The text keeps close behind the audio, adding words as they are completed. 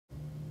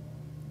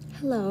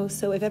Hello,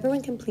 so if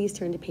everyone can please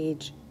turn to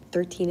page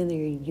 13 in their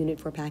Unit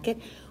 4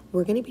 packet,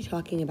 we're going to be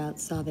talking about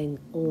solving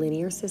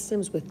linear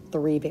systems with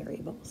 3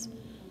 variables.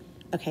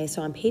 Okay,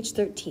 so on page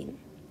 13,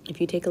 if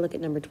you take a look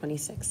at number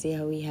 26, see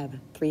how we have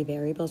 3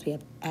 variables? We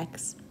have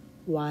x,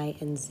 y,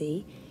 and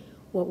z.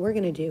 What we're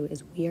going to do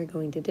is we are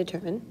going to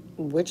determine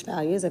which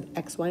values of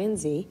x, y, and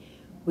z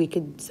we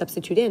could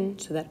substitute in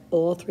so that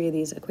all 3 of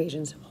these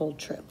equations hold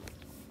true.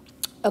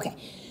 Okay,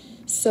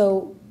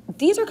 so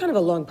these are kind of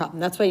a long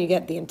problem. That's why you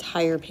get the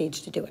entire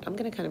page to do it. I'm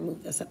going to kind of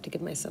move this up to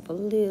give myself a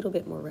little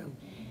bit more room.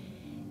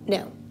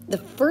 Now, the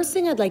first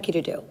thing I'd like you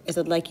to do is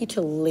I'd like you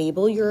to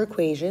label your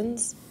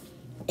equations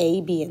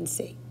A, B, and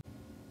C.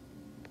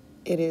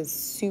 It is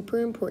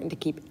super important to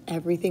keep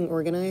everything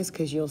organized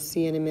because you'll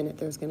see in a minute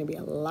there's going to be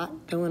a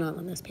lot going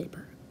on this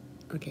paper.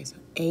 Okay, so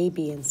A,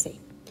 B, and C.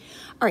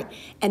 All right,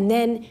 and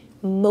then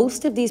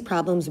most of these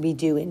problems we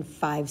do in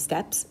 5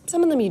 steps.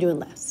 Some of them you do in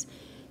less.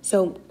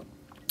 So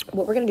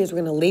what we're going to do is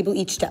we're going to label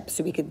each step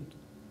so we could,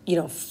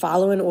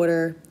 follow in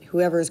order.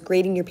 Whoever is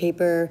grading your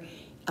paper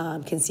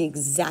can see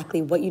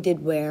exactly what you did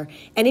where.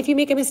 And if you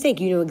make a mistake,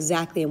 you know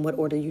exactly in what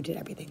order you did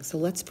everything. So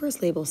let's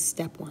first label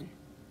step 1.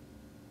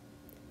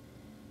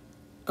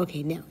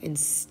 Okay, now in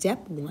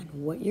step 1,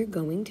 what you're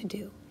going to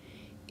do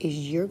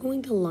is you're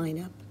going to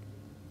line up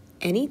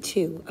any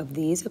 2 of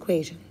these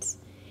equations,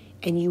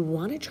 and you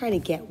want to try to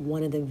get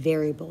one of the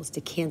variables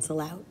to cancel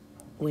out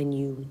when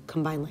you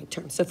combine like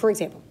terms. So for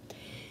example,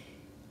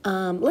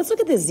 let's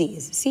look at the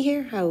z's. See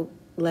here how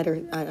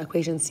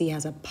equation C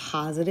has a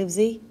positive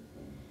z?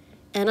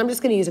 And I'm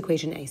just going to use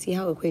equation A. See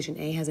how equation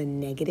A has a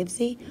negative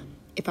z?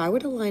 If I were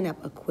to line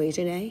up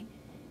equation A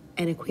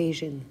and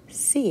equation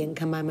C and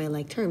combine my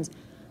like terms,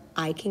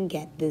 I can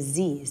get the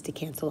z's to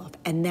cancel off.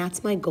 And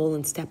that's my goal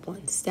in step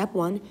 1. Step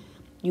 1,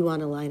 you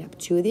want to line up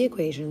 2 of the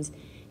equations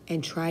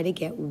and try to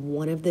get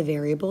one of the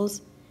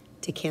variables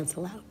to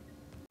cancel out.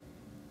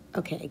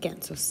 Okay,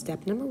 again, so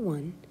step number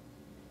 1,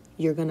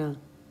 you're gonna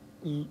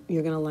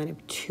line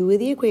up 2 of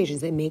the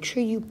equations and make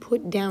sure you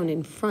put down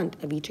in front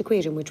of each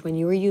equation which one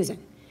you were using.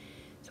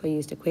 So I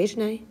used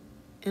equation A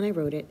and I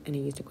wrote it, and I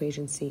used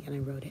equation C and I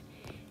wrote it.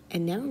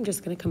 And now I'm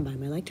just going to combine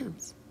my like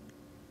terms.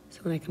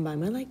 So when I combine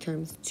my like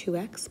terms,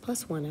 2x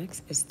plus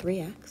 1x is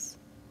 3x.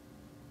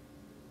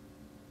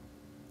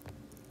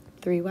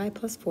 3y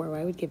plus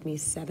 4y would give me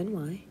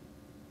 7y,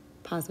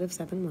 positive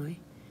 7y.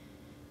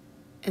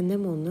 And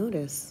then we'll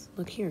notice,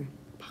 look here,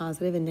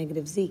 positive and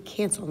negative z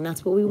cancel, and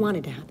that's what we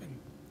wanted to happen.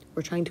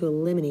 We're trying to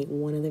eliminate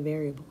one of the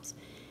variables.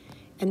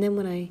 And then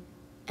when I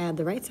add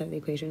the right side of the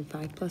equation,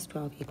 5 plus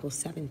 12 equals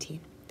 17.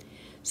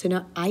 So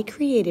now I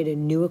created a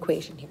new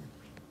equation here.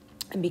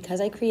 And because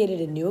I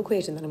created a new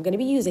equation that I'm going to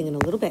be using in a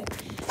little bit,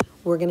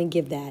 we're going to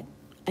give that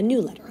a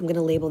new letter. I'm going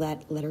to label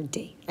that letter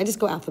D. I just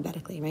go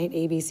alphabetically, right?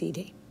 A, B, C,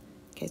 D.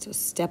 Okay, so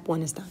step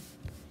 1 is done.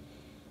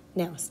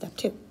 Now, step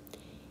 2.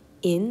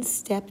 In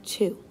step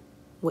 2,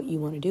 what you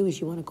want to do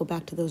is you want to go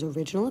back to those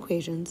original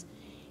equations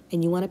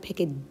and you want to pick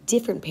a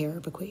different pair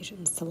of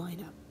equations to line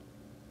up.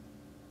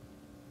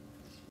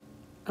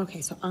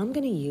 Okay, so I'm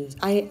going to use,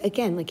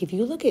 again, like if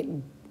you look at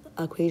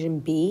equation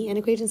B and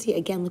equation C,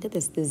 again, look at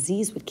this, the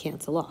z's would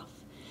cancel off.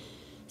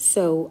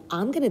 So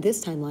I'm going to this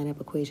time line up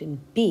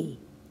equation B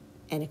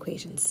and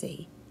equation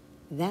C.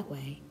 That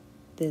way,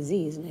 the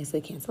z's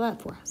nicely cancel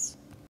out for us.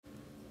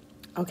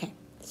 Okay,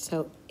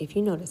 so if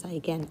you notice,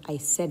 I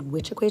said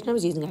which equation I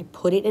was using. I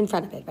put it in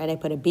front of it, right? I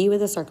put a B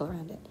with a circle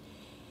around it.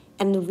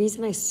 And the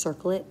reason I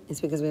circle it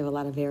is because we have a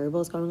lot of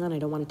variables going on. I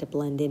don't want it to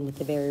blend in with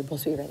the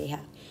variables we already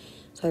have.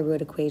 So I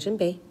wrote equation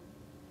B.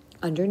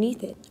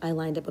 Underneath it, I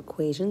lined up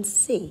equation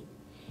C.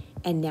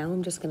 And now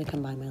I'm just going to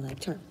combine my like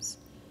terms.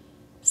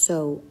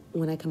 So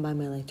when I combine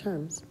my like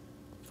terms,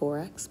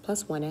 4x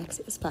plus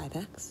 1x is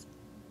 5x.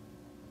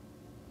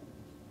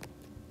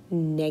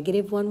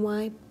 Negative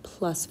 1y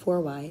plus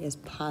 4y is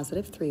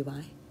positive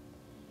 3y.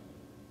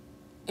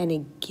 And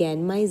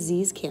again, my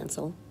z's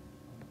cancel.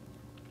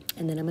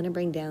 And then I'm going to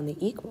bring down the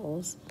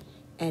equals,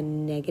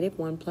 and negative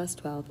 1 plus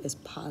 12 is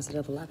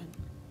positive 11.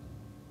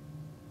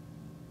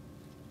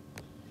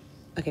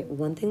 Okay,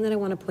 one thing that I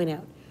want to point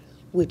out,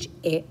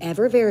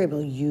 whichever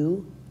variable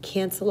you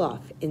cancel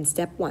off in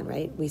step 1,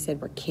 right? We said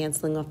we're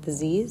canceling off the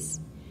z's.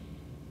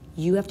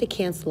 You have to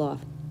cancel off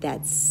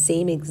that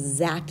same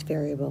exact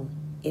variable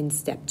in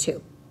step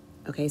 2.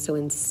 Okay, so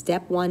in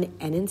step 1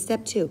 and in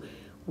step 2,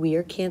 we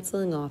are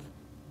canceling off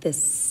the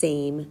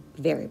same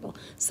variable.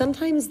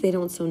 Sometimes they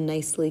don't so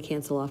nicely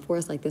cancel off for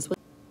us like this one,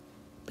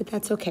 but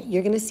that's okay.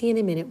 You're going to see in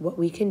a minute what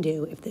we can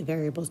do if the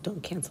variables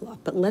don't cancel off.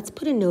 But let's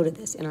put a note of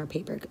this in our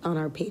paper, on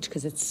our page,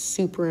 because it's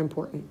super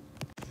important.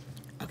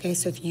 Okay,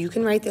 so if you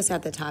can write this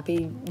at the top of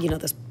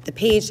the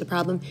page, the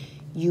problem,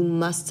 you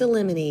must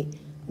eliminate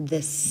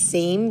the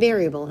same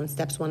variable in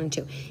steps 1 and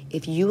 2.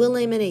 If you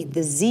eliminate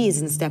the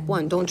z's in step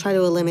 1, don't try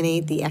to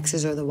eliminate the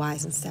x's or the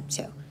y's in step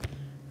 2.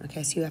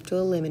 Okay, so you have to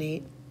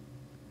eliminate,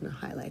 I'm going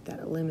to highlight that,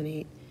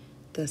 eliminate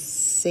the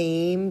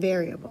same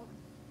variable,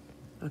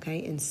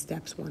 okay, in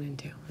steps 1 and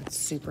 2. That's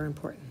super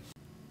important.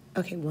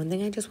 Okay, one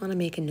thing I just want to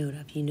make a note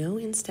of.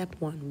 In step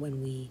 1,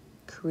 when we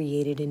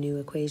created a new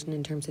equation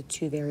in terms of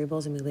two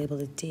variables and we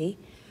labeled it D.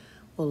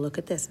 Well, look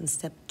at this. In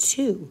step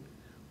 2,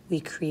 we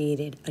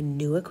created a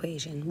new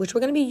equation, which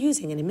we're going to be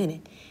using in a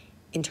minute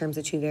in terms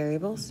of two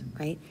variables,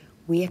 right?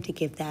 We have to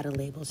give that a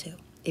label too.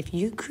 If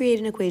you create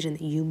an equation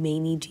that you may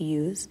need to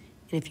use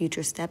in a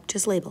future step,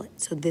 just label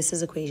it. So this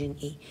is equation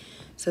E.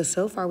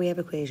 So far we have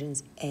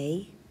equations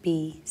A,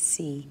 B,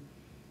 C,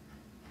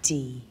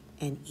 D,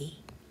 and E.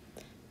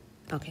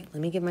 Okay,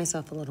 let me give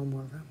myself a little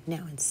more room.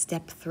 Now in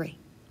step 3.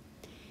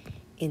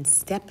 In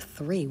step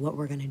 3, what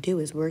we're going to do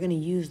is we're going to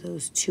use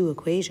those two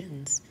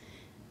equations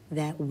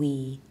that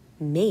we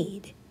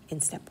made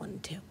in step 1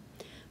 and 2.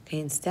 Okay,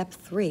 in step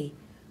 3,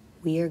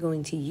 we are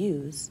going to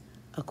use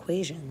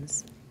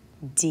equations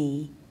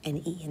D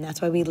and E, and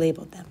that's why we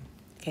labeled them.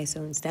 Okay,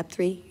 so in step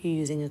 3, you're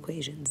using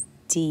equations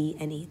D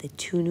and E, the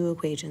two new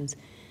equations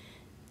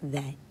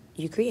that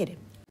you created.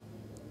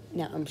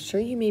 Now, I'm sure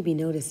you may be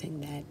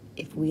noticing that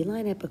if we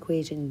line up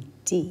equation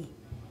D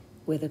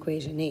with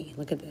equation E,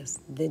 look at this,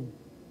 the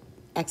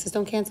x's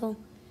don't cancel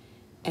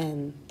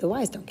and the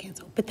y's don't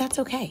cancel, but that's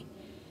okay.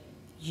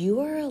 You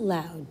are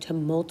allowed to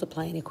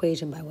multiply an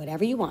equation by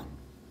whatever you want,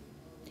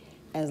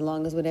 as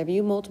long as whatever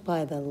you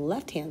multiply the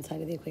left-hand side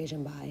of the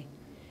equation by,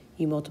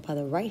 you multiply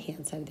the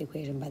right-hand side of the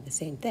equation by the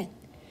same thing.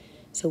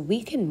 So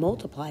we can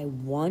multiply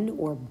one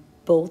or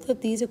both of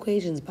these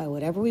equations by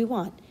whatever we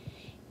want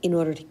in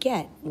order to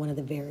get one of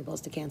the variables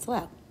to cancel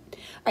out. All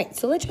right,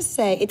 so let's just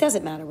say, it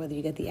doesn't matter whether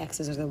you get the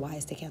x's or the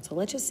y's to cancel.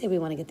 Let's just say we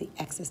want to get the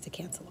x's to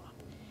cancel off.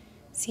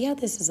 See how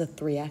this is a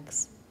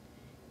 3x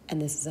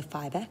and this is a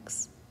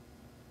 5x?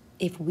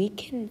 If we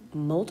can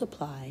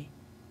multiply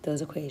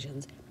those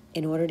equations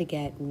in order to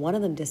get one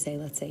of them to say,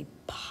 let's say,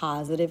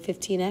 positive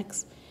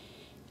 15x,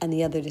 and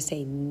the other to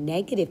say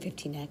negative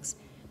 15x,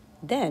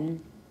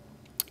 then,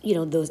 you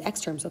know, those x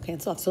terms will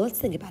cancel off. So let's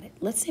think about it.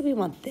 Let's say we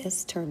want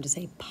this term to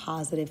say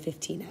positive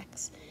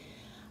 15x.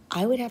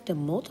 I would have to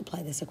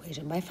multiply this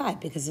equation by 5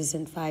 because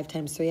isn't 5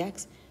 times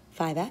 3x,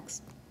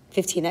 5x,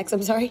 15x,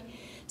 I'm sorry.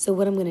 So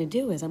what I'm going to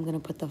do is I'm going to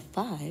put the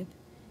 5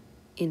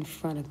 in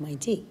front of my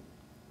D.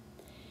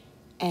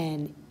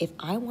 And if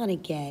I want to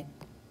get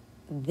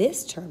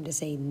this term to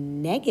say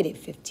negative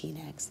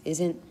 15x,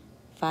 isn't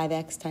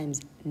 5x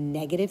times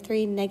negative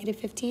 3 negative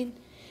 15?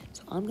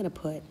 So I'm going to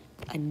put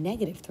a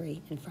negative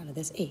 3 in front of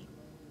this E.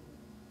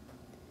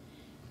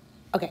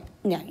 Okay,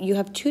 now you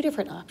have two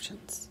different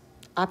options.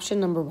 Option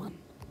number 1.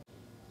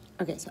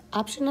 Okay, so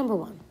option number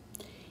 1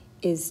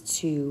 is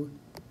to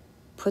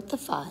put the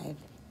 5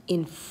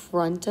 in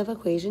front of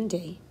equation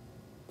D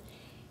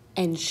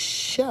and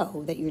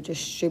show that you're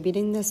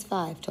distributing this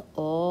 5 to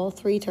all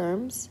 3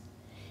 terms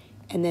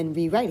and then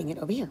rewriting it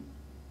over here.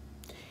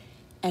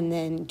 And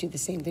then do the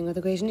same thing with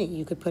equation E.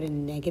 You could put a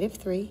negative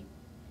 3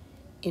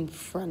 in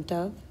front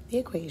of the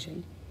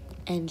equation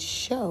and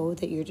show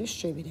that you're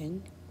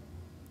distributing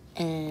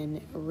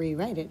and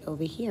rewrite it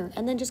over here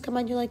and then just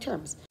combine your like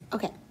terms.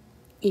 Okay,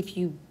 if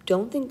you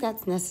don't think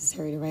that's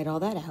necessary to write all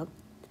that out,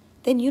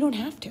 then you don't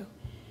have to.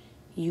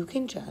 You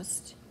can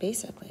just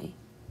basically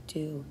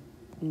do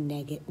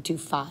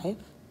 5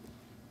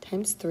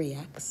 times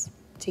 3x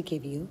to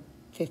give you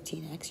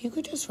 15x. You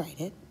could just write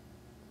it.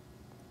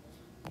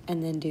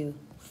 And then do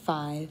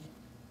 5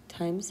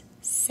 times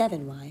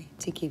 7y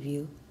to give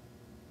you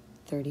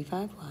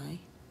 35y.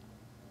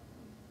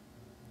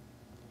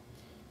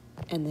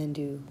 And then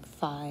do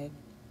 5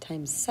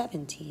 times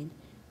 17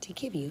 to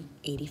give you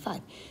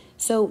 85.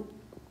 So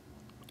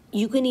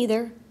you can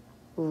either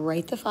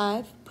write the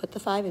 5, put the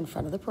 5 in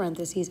front of the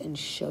parentheses and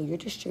show you're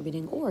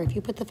distributing, or if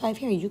you put the 5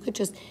 here, you could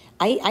just,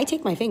 I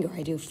take my finger,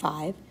 I do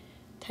 5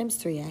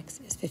 times 3x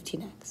is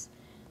 15x,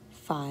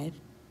 5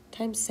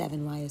 times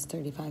 7y is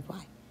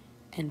 35y,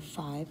 and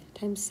 5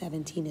 times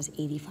 17 is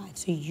 85.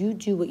 So you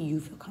do what you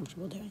feel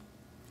comfortable doing.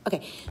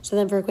 Okay, so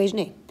then for equation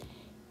A,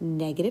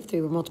 negative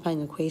 3, we're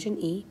multiplying equation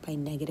E by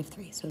negative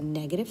 3. So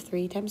negative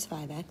 3 times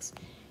 5x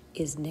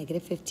is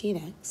negative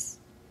 15x.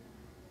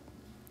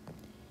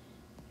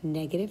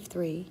 Negative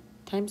 3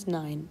 times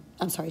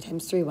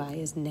 3y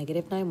is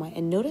negative 9y.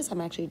 And notice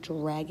I'm actually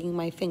dragging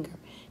my finger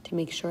to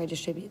make sure I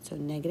distribute. So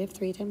negative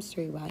 3 times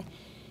 3y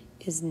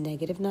is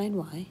negative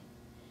 9y.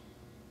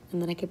 And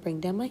then I could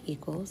bring down my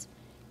equals.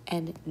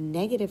 And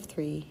negative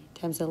 3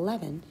 times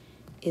 11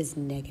 is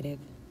negative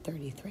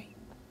 33.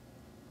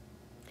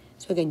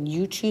 So again,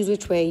 you choose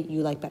which way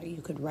you like better.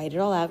 You could write it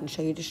all out and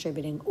show you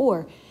distributing,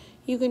 or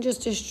you can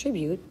just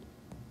distribute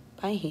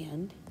by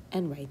hand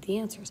and write the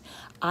answers.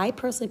 I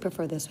personally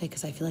prefer this way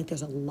because I feel like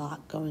there's a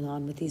lot going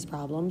on with these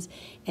problems,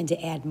 and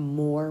to add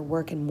more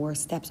work and more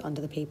steps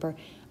onto the paper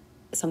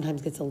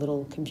sometimes gets a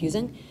little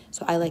confusing.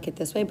 So I like it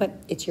this way,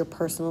 but it's your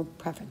personal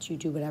preference. You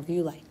do whatever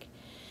you like.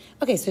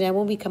 Okay, so now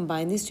when we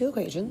combine these two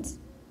equations,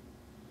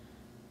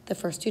 the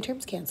first two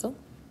terms cancel,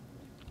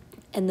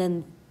 and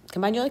then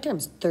combine your like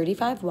terms.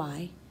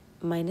 35y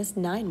minus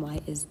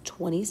 9y is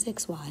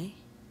 26y.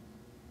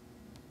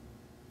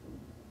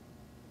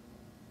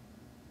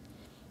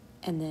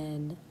 And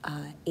then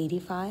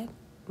 85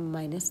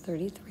 minus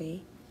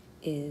 33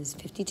 is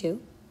 52.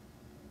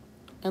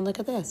 And look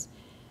at this.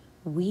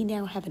 we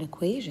now have an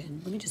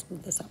equation. Let me just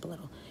move this up a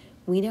little.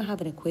 We now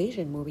have an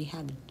equation where we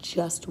have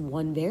just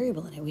one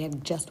variable in it. We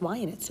have just y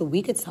in it. So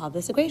we could solve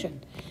this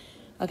equation.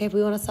 Okay, if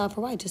we want to solve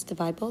for y, just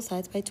divide both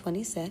sides by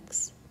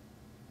 26.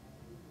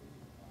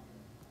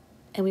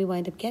 And we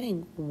wind up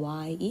getting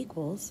y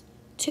equals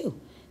 2.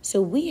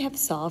 So we have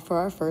solved for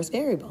our first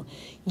variable.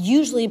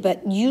 Usually,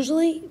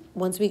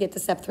 once we get to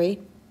step 3,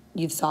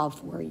 you've solved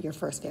for your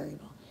first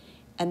variable.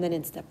 And then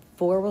in step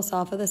 4, we'll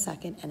solve for the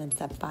second, and in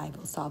step 5,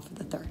 we'll solve for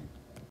the third.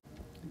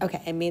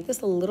 Okay, I made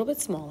this a little bit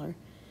smaller,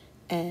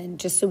 and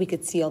just so we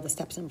could see all the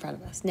steps in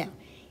front of us. Now,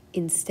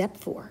 in step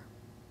 4,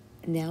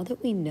 now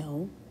that we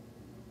know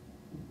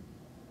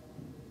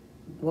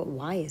what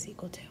y is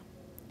equal to,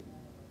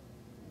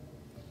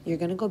 you're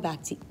going to go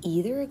back to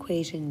either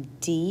equation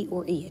D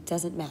or E. It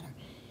doesn't matter.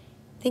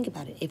 Think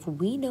about it. If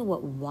we know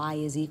what y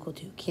is equal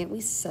to, can't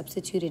we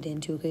substitute it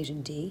into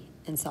equation D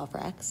and solve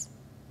for x?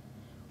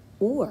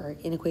 Or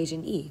in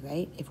equation E,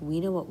 right? If we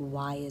know what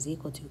y is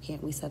equal to,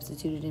 can't we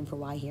substitute it in for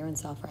y here and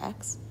solve for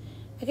x?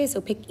 Okay, so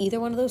pick either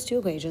one of those two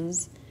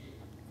equations.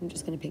 I'm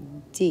just going to pick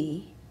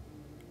D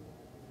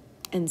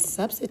and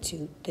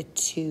substitute the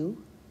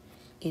 2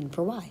 in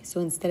for y. So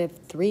instead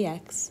of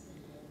 3x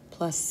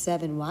plus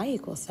 7y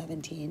equals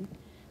 17,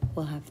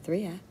 we'll have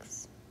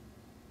 3x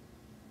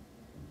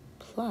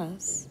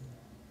plus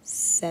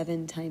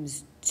 7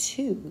 times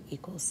 2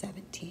 equals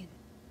 17.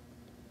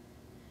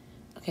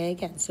 Okay,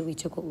 again, so we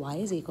took what y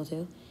is equal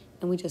to,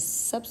 and we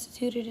just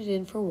substituted it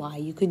in for y.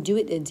 You could do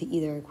it into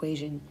either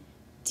equation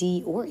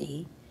D or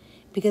E,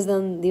 because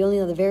then the only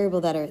other variable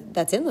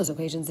that's in those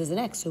equations is an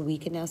x, so we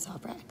can now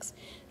solve for x.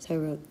 So I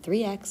wrote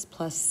 3x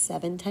plus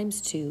 7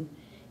 times 2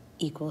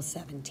 equals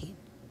 17.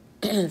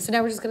 So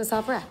now we're just going to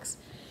solve for x.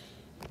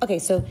 Okay,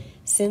 so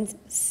since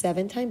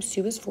 7 times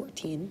 2 is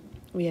 14,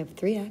 we have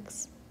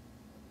 3x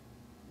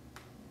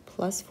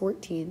plus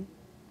 14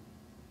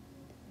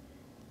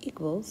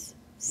 equals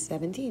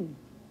 17.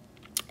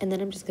 And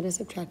then I'm just going to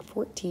subtract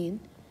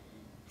 14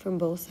 from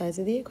both sides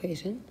of the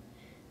equation,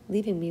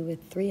 leaving me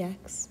with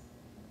 3x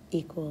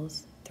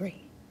equals 3.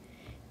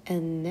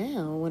 And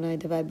now when I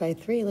divide by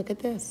 3, look at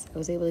this. I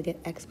was able to get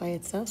x by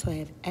itself, so I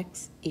have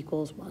x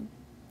equals 1.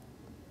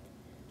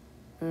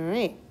 All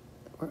right,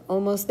 we're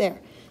almost there.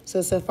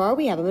 So far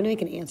we have, I'm going to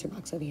make an answer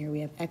box over here.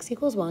 We have x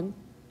equals 1.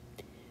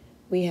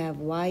 We have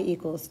y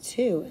equals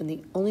 2. And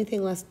the only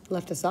thing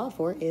left to solve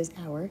for is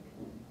our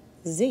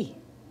z.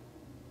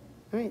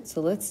 All right, so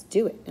let's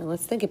do it. Now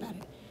let's think about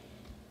it.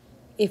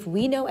 If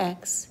we know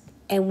x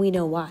and we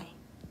know y,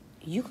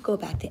 you could go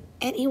back to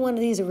any one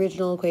of these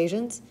original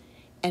equations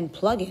and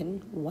plug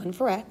in 1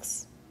 for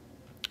x,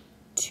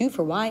 2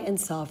 for y, and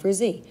solve for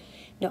z.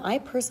 Now, I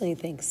personally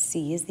think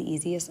C is the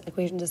easiest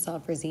equation to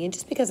solve for z, and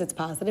just because it's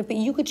positive, but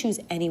you could choose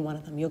any one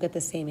of them. You'll get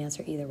the same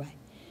answer either way.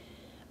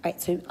 All right,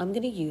 so I'm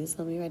going to use,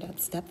 let me write out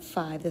step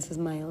 5. This is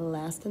my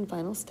last and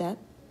final step.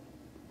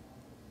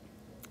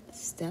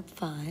 Step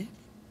 5.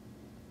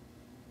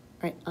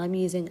 All right, I'm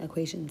using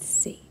equation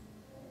C.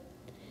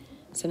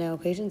 So now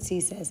equation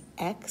C says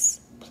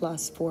x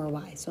plus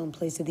 4y. So in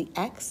place of the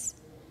x,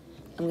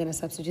 I'm going to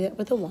substitute it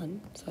with a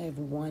 1. So I have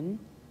 1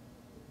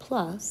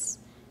 plus,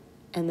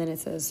 and then it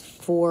says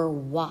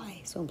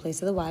 4y. So in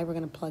place of the y, we're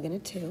going to plug in a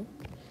 2.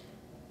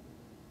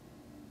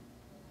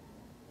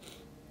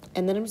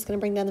 And then I'm just going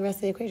to bring down the rest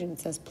of the equation. It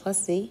says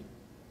plus z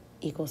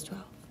equals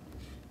 12.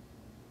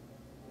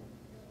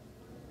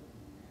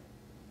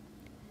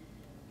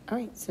 All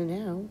right, so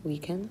now we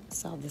can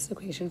solve this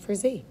equation for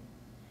z.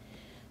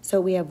 So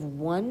we have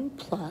 1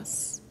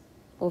 plus,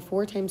 well,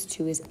 4 times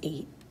 2 is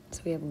 8.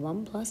 So we have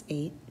 1 plus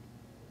 8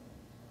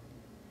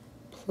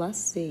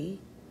 plus z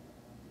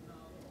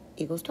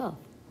equals 12.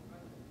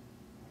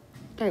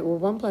 All right, well,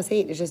 1 plus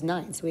 8 is just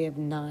 9. So we have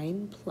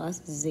 9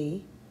 plus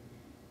z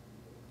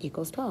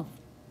equals 12.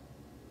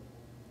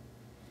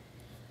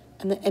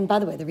 And by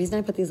the way, the reason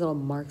I put these little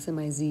marks in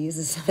my z's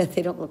is so that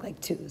they don't look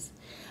like 2s.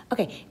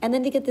 Okay, and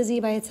then to get the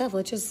z by itself,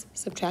 let's just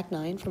subtract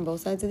 9 from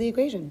both sides of the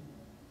equation.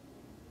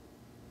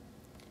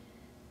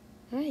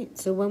 All right,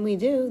 so when we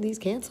do, these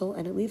cancel,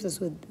 and it leaves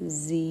us with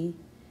z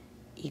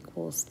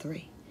equals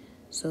 3.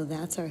 So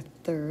that's our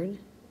third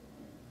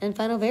and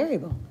final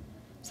variable.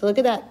 So look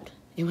at that.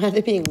 It wound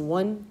up being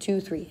 1, 2,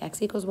 3.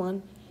 X equals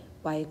 1,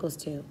 y equals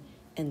 2,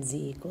 and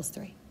z equals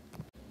 3.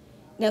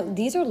 Now,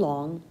 these are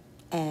long,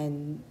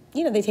 and,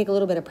 you know, they take a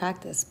little bit of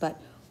practice,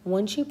 but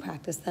once you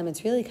practice them,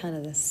 it's really kind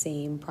of the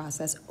same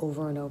process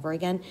over and over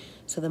again.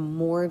 So the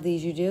more of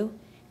these you do,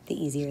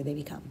 the easier they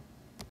become.